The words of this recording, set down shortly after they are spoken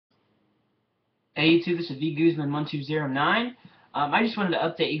Hey YouTube, this is VGuzman1209. I just wanted to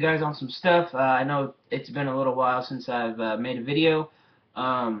update you guys on some stuff. I know it's been a little while since I've made a video,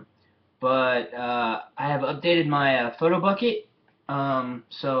 um, but I have updated my photo bucket.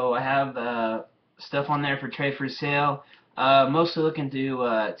 So I have stuff on there for trade for sale. Mostly looking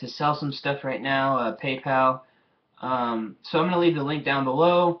to sell some stuff right now, PayPal. So I'm going to leave the link down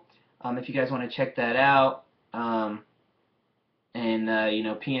below if you guys want to check that out. And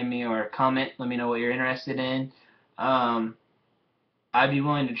PM me or comment. Let me know what you're interested in. Um, I'd be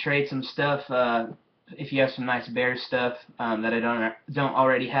willing to trade some stuff. If you have some nice bear stuff that I don't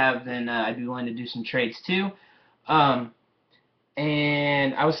already have, then I'd be willing to do some trades too. Um,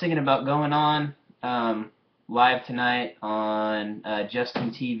 and I was thinking about going on live tonight on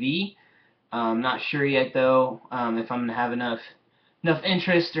Justin TV. Not sure yet though if I'm gonna have enough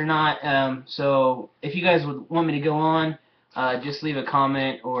interest or not. So if you guys would want me to go on, just leave a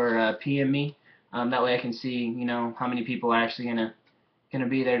comment or PM me. That way I can see, how many people are actually gonna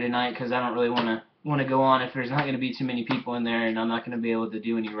be there tonight. Because I don't really wanna go on if there's not gonna be too many people in there, and I'm not gonna be able to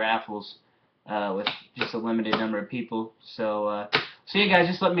do any raffles with just a limited number of people. So yeah, guys,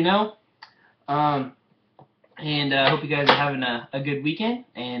 just let me know. Um, and I hope you guys are having a good weekend.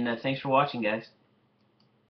 And thanks for watching, guys.